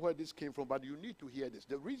 I don't know where this came from, but you need to hear this.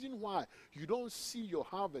 The reason why you don't see your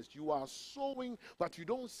harvest, you are sowing, but you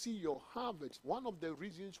don't see your harvest. One of the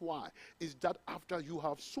reasons why is that after you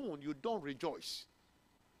have sown, you don't rejoice.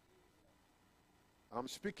 I'm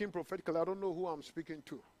speaking prophetically. I don't know who I'm speaking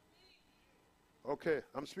to. Okay,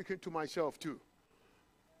 I'm speaking to myself too.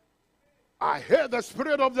 I hear the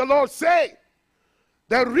Spirit of the Lord say,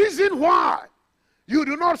 the reason why you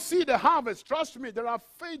do not see the harvest, trust me, there are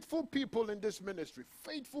faithful people in this ministry.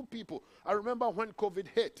 Faithful people. I remember when COVID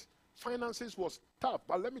hit, finances was tough.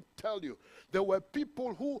 But let me tell you, there were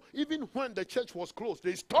people who, even when the church was closed,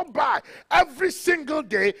 they stopped by every single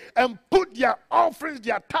day and put their offerings,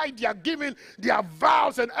 their tithe, their giving, their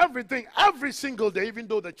vows and everything every single day, even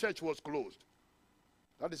though the church was closed.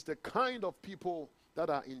 That is the kind of people that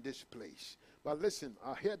are in this place. But listen,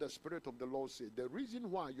 I hear the Spirit of the Lord say, the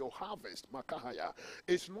reason why your harvest, Makahaya,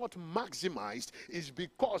 is not maximized is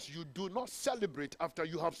because you do not celebrate after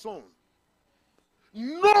you have sown.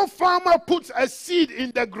 No farmer puts a seed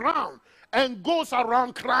in the ground and goes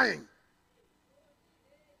around crying.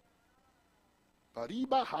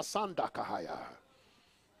 Pariba Hasanda Kahaya.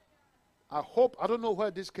 I don't know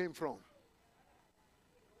where this came from.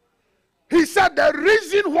 He said the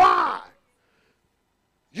reason why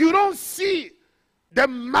you don't see the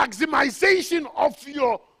maximization of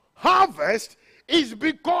your harvest is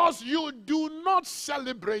because you do not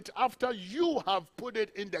celebrate after you have put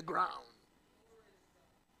it in the ground.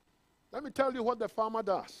 Let me tell you what the farmer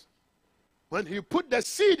does. When he put the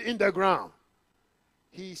seed in the ground,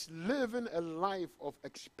 he's living a life of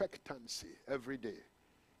expectancy every day.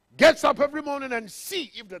 Gets up every morning and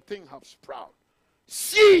see if the thing has sprouted.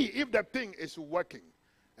 See if the thing is working.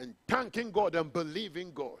 And thanking God and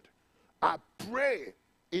believing God. I pray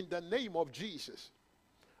in the name of Jesus.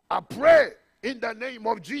 I pray in the name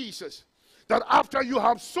of Jesus that after you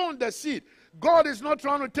have sown the seed, God is not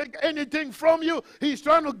trying to take anything from you. He's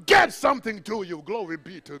trying to get something to you. Glory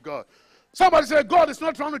be to God. Somebody say, God is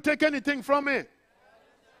not trying to take anything from me.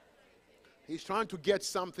 He's trying to get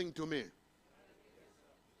something to me.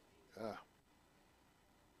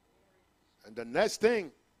 And the next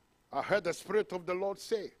thing I heard the Spirit of the Lord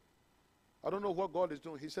say, I don't know what God is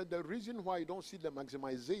doing. He said the reason why you don't see the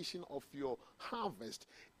maximization of your harvest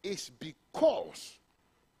is because,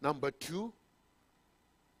 number two,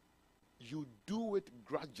 you do it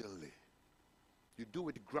gradually. You do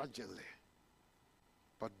it gradually.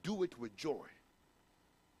 But do it with joy.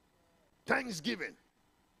 Thanksgiving.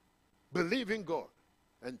 Believing God.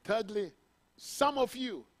 And thirdly, some of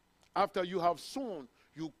you, after you have sown,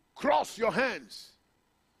 you cross your hands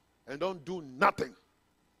and don't do nothing.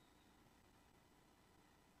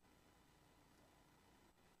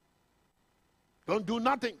 Don't do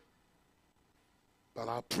nothing. But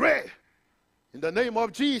I pray in the name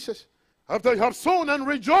of Jesus, after you have sown and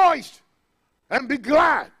rejoiced and be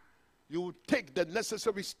glad, you will take the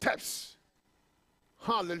necessary steps.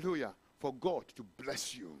 Hallelujah. For God to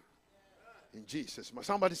bless you. In Jesus.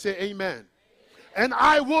 Somebody say amen. And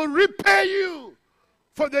I will repay you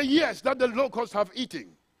for the years that the locusts have eaten.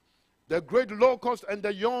 The great locust and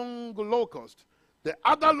the young locust. The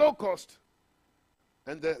other locust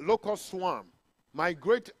and the locust swarm. My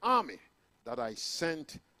great army that I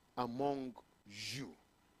sent among you.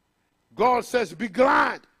 God says, be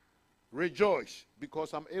glad, rejoice,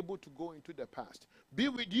 because I'm able to go into the past. Be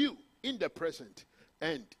with you in the present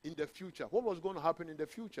and in the future. What was going to happen in the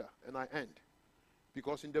future? And I end.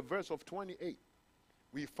 Because in the verse of 28,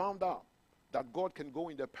 we found out that God can go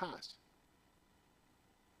in the past.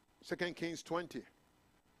 2 Kings 20,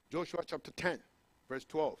 Joshua chapter 10, verse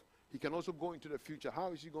 12. He can also go into the future.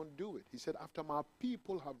 How is he going to do it? He said, after my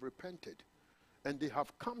people have repented and they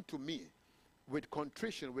have come to me with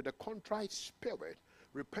contrition, with a contrite spirit,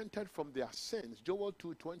 repented from their sins. Joel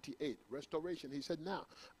 2:28, restoration. He said, now,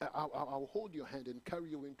 I'll hold your hand and carry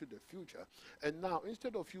you into the future. And now,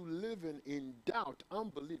 instead of you living in doubt,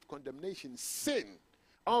 unbelief, condemnation, sin,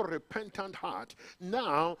 unrepentant heart,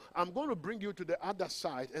 now, I'm going to bring you to the other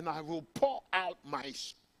side and I will pour out my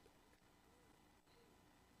spirit.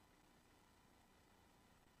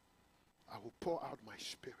 I will pour out my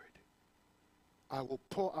spirit. I will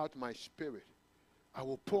pour out my spirit. I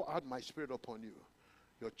will pour out my spirit upon you.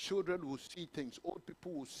 Your children will see things. Old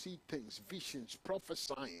people will see things, visions,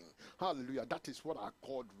 prophesying. Hallelujah. That is what I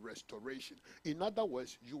called restoration. In other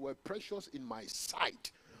words, you were precious in my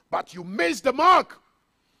sight, but you missed the mark.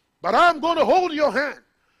 But I'm going to hold your hand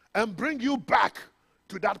and bring you back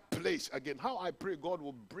to that place again. How I pray God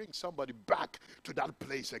will bring somebody back to that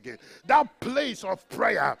place again. That place of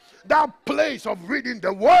prayer, that place of reading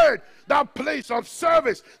the word, that place of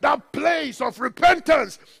service, that place of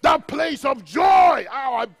repentance, that place of joy.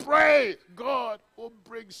 How I pray God will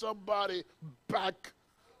bring somebody back.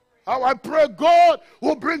 How I pray God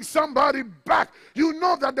will bring somebody back. You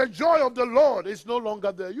know that the joy of the Lord is no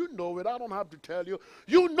longer there. You know it. I don't have to tell you.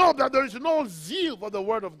 You know that there is no zeal for the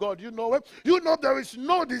word of God. You know it. You know there is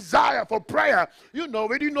no desire for prayer. You know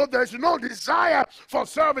it. You know there is no desire for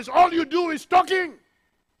service. All you do is talking.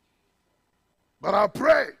 But I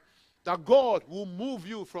pray that God will move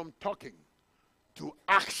you from talking to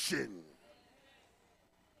action.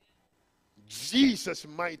 Jesus'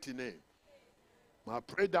 mighty name. I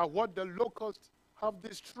pray that what the locusts have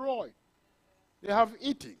destroyed, they have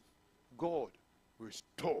eaten, God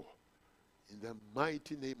restore in the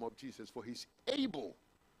mighty name of Jesus. For he's able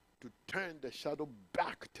to turn the shadow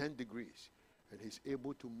back 10 degrees, and he's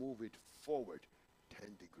able to move it forward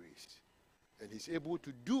 10 degrees. And he's able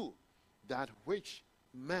to do that which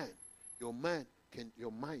your mind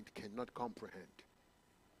cannot comprehend.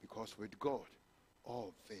 Because with God,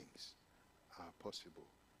 all things are possible.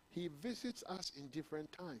 He visits us in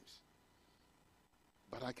different times.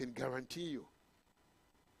 But I can guarantee you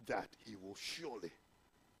that he will surely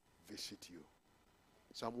visit you.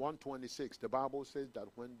 Psalm 126, the Bible says that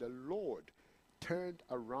when the Lord turned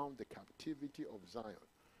around the captivity of Zion,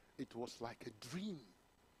 it was like a dream.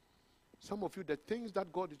 Some of you, the things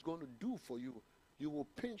that God is going to do for you, you will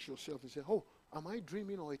pinch yourself and say, oh, am I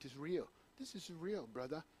dreaming or it is real? This is real,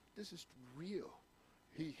 brother. This is real.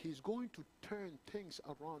 He's going to turn things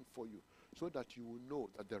around for you so that you will know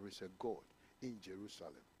that there is a God in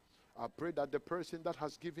Jerusalem. I pray that the person that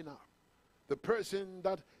has given up, the person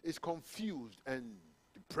that is confused and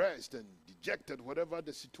depressed and dejected, whatever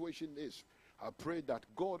the situation is, I pray that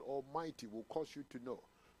God Almighty will cause you to know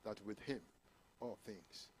that with him all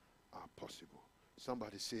things are possible.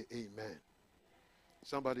 Somebody say amen.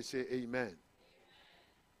 Somebody say amen.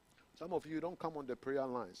 Some of you don't come on the prayer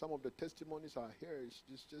line. Some of the testimonies I hear is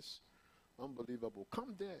just unbelievable.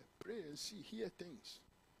 Come there, pray and see, hear things.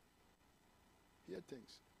 Hear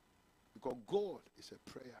things. Because God is a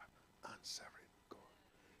prayer answering God.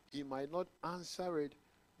 He might not answer it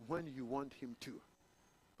when you want him to,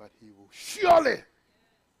 but he will surely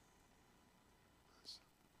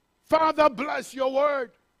Father, bless your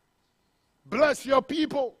word. Bless your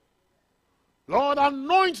people. Lord,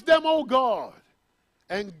 anoint them, O God,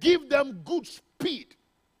 and give them good speed.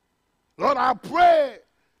 Lord, I pray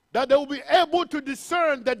that they will be able to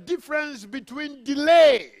discern the difference between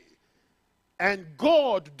delay and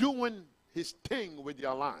God doing his thing with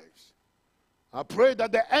their lives. I pray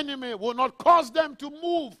that the enemy will not cause them to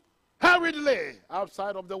move hurriedly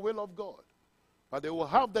outside of the will of God, but they will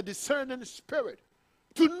have the discerning spirit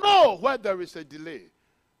to know where there is a delay.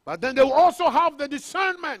 But then they will also have the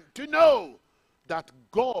discernment to know that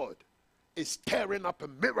God is stirring up a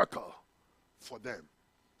miracle for them.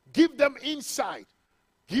 Give them insight.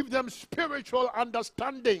 Give them spiritual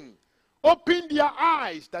understanding. Open their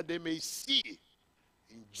eyes that they may see.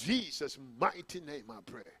 In Jesus' mighty name I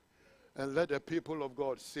pray. And let the people of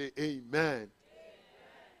God say amen. Amen.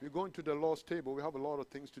 We're going to the Lord's table. We have a lot of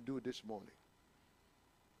things to do this morning.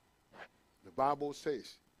 The Bible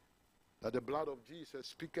says that the blood of Jesus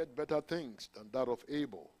speaketh better things than that of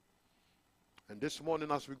Abel. And this morning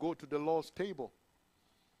as we go to the Lord's table,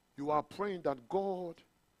 you are praying that God,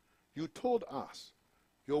 you told us,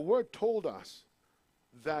 your word told us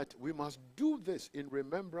that we must do this in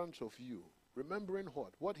remembrance of you. Remembering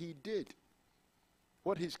what? What he did.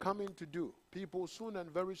 What he's coming to do. People, soon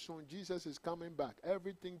and very soon, Jesus is coming back.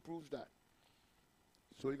 Everything proves that.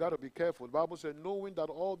 So you got to be careful. The Bible said, knowing that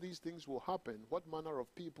all these things will happen, what manner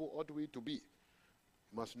of people ought we to be? You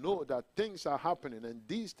must know that things are happening, and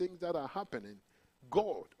these things that are happening,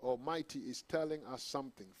 God Almighty is telling us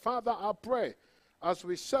something. Father, I pray, as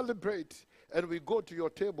we celebrate and we go to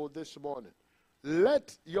your table this morning,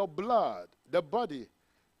 let your blood, the body,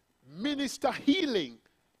 minister healing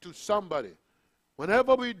to somebody.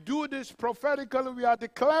 Whenever we do this prophetically, we are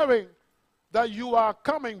declaring that you are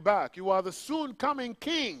coming back. You are the soon coming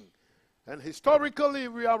King. And historically,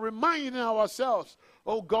 we are reminding ourselves,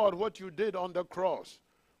 oh God, what you did on the cross.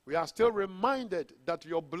 We are still reminded that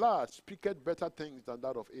your blood speaketh better things than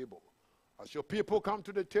that of Abel. As your people come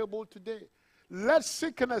to the table today, let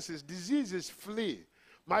sicknesses, diseases flee.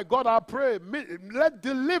 My God, I pray, let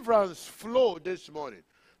deliverance flow this morning.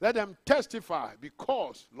 Let them testify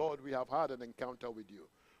because, Lord, we have had an encounter with you.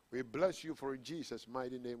 We bless you for in Jesus'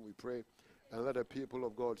 mighty name we pray. And let the people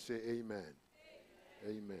of God say amen.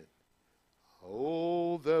 Amen. Amen.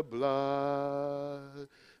 Oh, the blood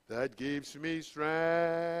that gives me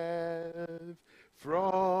strength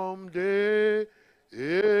from day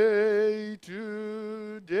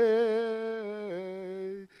to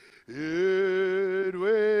day. It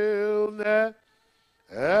will never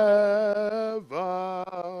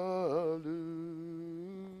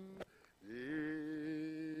lose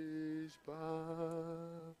its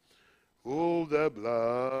power. Oh, the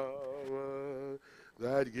blood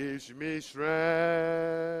that gives me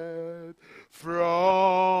strength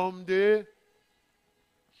from day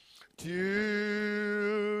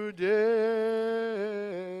to day.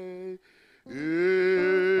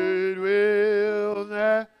 It will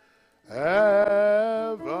never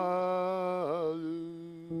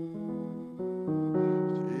lose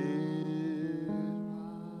its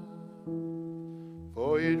power.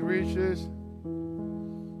 For it reaches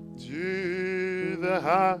to the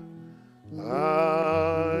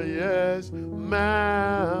highest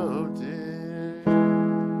mountain,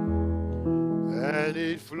 and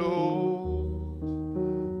it flows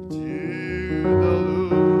to the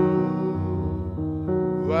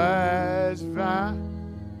lowest valley.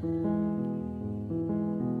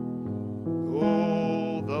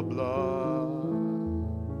 Oh, the blood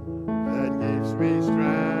that gives me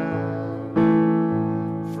strength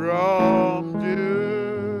from day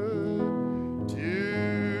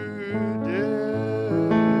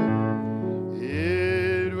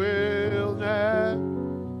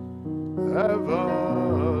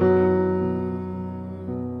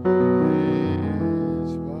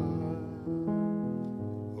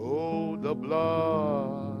the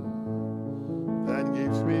blood that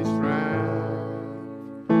gives me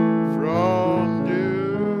strength from day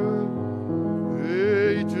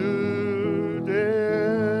to day.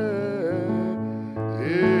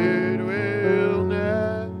 It will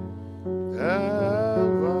never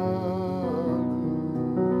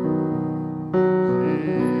lose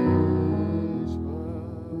its power,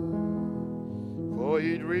 for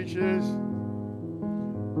it reaches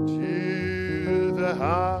to the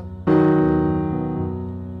heart.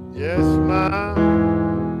 Yes, ma'am,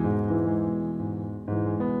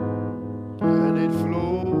 and it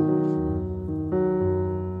flows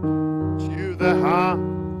to the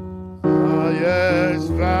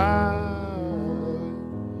highest valley.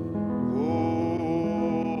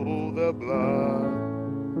 Oh, the blood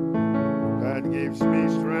that gives me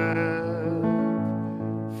strength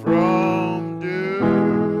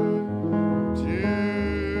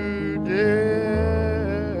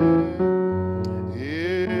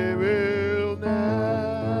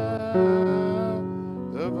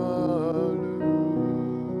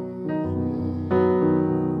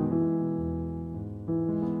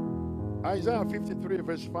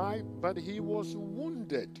verse 5, but he was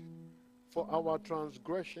wounded for our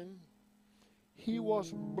transgression, he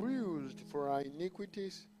was bruised for our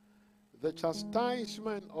iniquities. The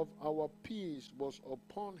chastisement of our peace was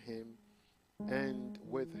upon him, and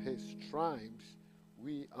with his stripes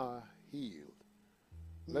we are healed.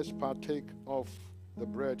 Let's partake of the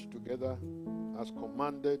bread together as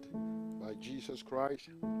commanded by Jesus Christ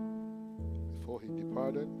before he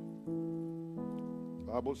departed.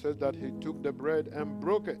 The Bible says that he took the bread and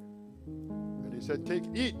broke it. And he said, take,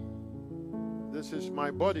 eat. This is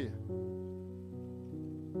my body.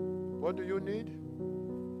 What do you need?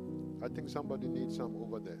 I think somebody needs some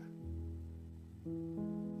over there.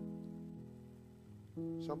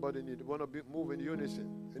 Somebody want to move in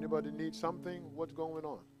unison. Anybody need something? What's going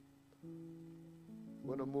on?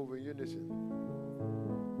 Want to move in unison?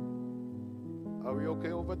 Are we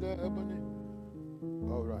okay over there, Ebony?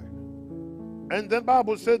 All right. And the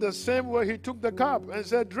Bible said the same way he took the cup and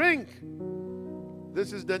said, drink.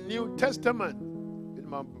 This is the New Testament in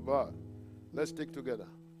my blood. Let's stick together.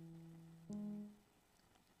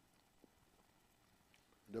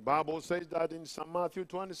 The Bible says that in St. Matthew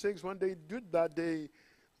 26, when they did that, they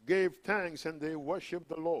gave thanks and they worshiped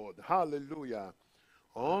the Lord. Hallelujah.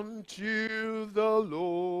 Unto the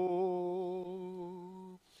Lord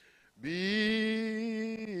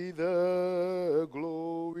be the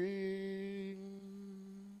glory.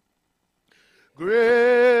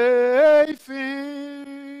 Great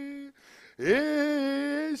thing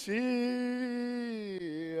is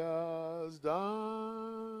he has done.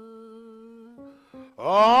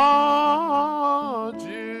 Unto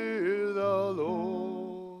the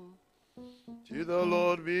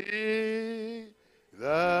Lord be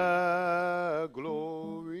the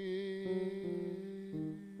glory.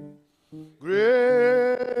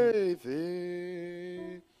 Great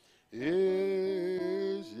thing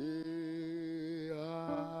is he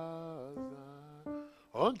has done.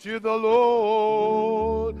 Unto the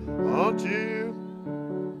Lord, unto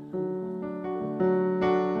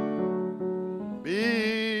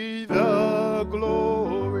be the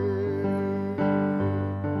glory.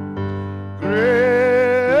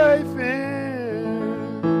 Great thing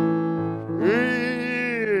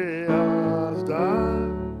he has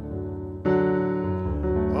done.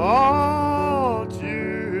 Unto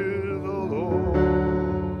the Lord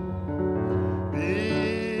be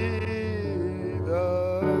the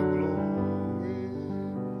glory.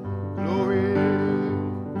 Glory.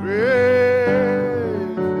 Great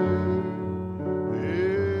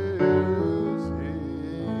is he.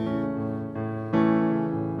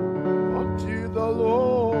 Unto the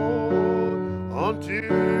Lord, unto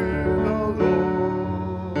the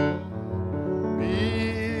Lord be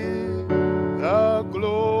the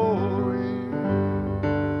glory.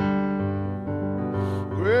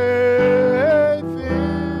 Great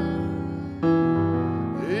thing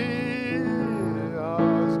he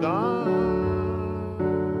has done.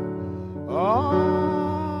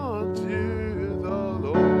 Unto the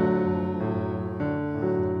Lord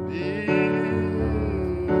be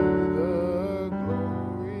the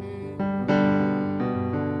glory.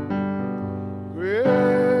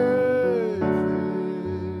 Great thing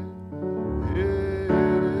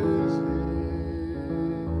is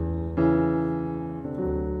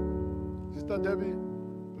he. Sister Debbie,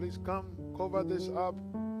 please come cover this up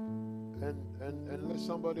and let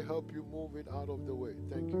somebody help you move it out of the way.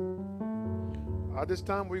 Thank you. At this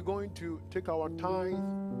time, we're going to take our tithe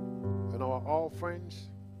and our offerings.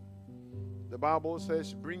 The Bible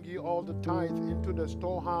says, bring ye all the tithe into the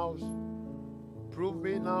storehouse. Prove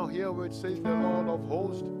me now herewith, says the Lord of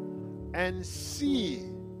hosts, and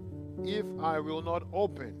see if I will not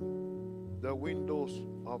open the windows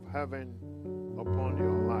of heaven upon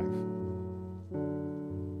your life.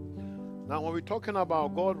 Now, when we're talking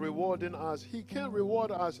about God rewarding us, he can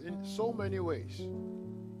reward us in so many ways.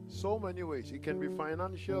 So many ways. It can be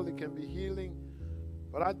financial, it can be healing.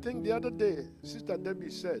 But I think the other day, Sister Debbie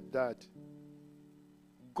said that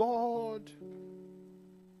God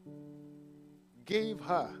gave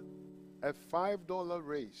her a $5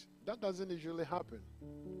 raise. That doesn't usually happen.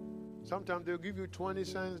 Sometimes they'll give you 20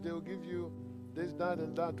 cents, they'll give you this, that,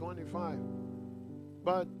 and that, 25.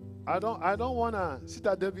 But I don't want to,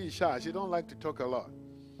 Sister Debbie is shy. She don't like to talk a lot.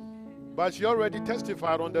 But she already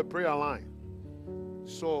testified on the prayer line.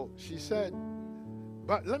 So she said,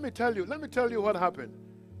 but let me tell you what happened.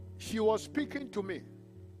 She was speaking to me.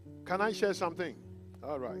 Can I share something?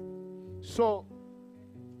 All right. So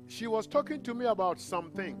she was talking to me about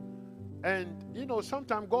something. And, you know,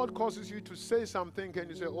 sometimes God causes you to say something and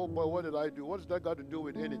you say, oh boy, what did I do? What's that got to do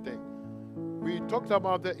with anything? We talked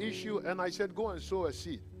about the issue and I said, go and sow a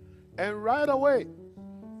seed. And right away,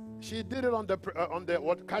 She did it on the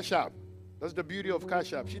what, Cash App. That's the beauty of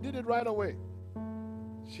Cash App. She did it right away.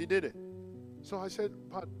 She did it. So I said,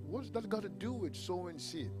 but what's that got to do with sowing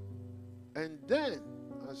seed? And then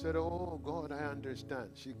I said, oh God, I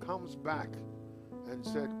understand. She comes back and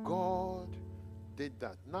said, God did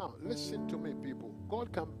that. Now, listen to me, people.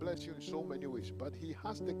 God can bless you in so many ways, but He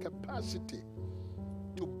has the capacity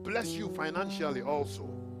to bless you financially also.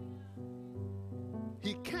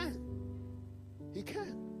 He can. He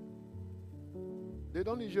can. They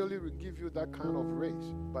don't usually give you that kind of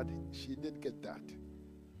raise, but she did get that.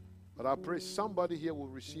 But I pray somebody here will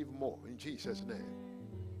receive more in Jesus' name.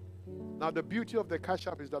 Now, the beauty of the Cash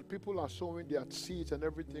App is that people are sowing their seeds and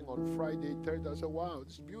everything on Friday, Thursday. I say, wow,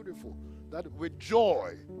 it's beautiful. That with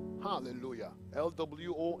joy. Hallelujah.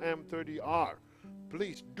 LWOM30R.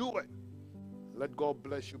 Please do it. Let God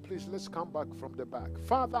bless you. Please, let's come back from the back.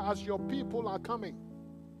 Father, as your people are coming,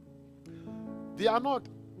 they are not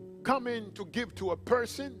coming to give to a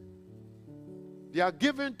person. They are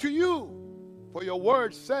giving to you. For your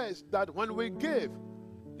word says that when we give,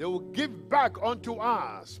 they will give back unto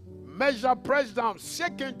us. Measure, pressed down,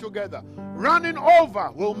 shaken together, running over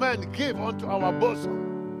will men give unto our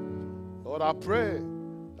bosom. Lord, I pray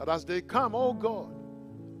that as they come, oh God,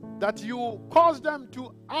 that you cause them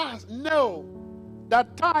to know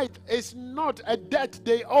that tithe is not a debt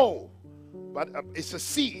they owe, but it's a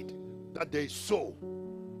seed that they sow.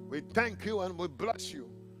 We thank you and we bless you,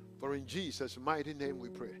 for in Jesus' mighty name we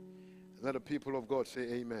pray. And let the people of God say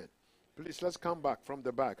amen. Please, let's come back from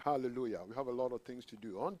the back. Hallelujah. We have a lot of things to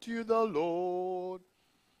do. Unto the Lord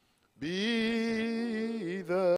be the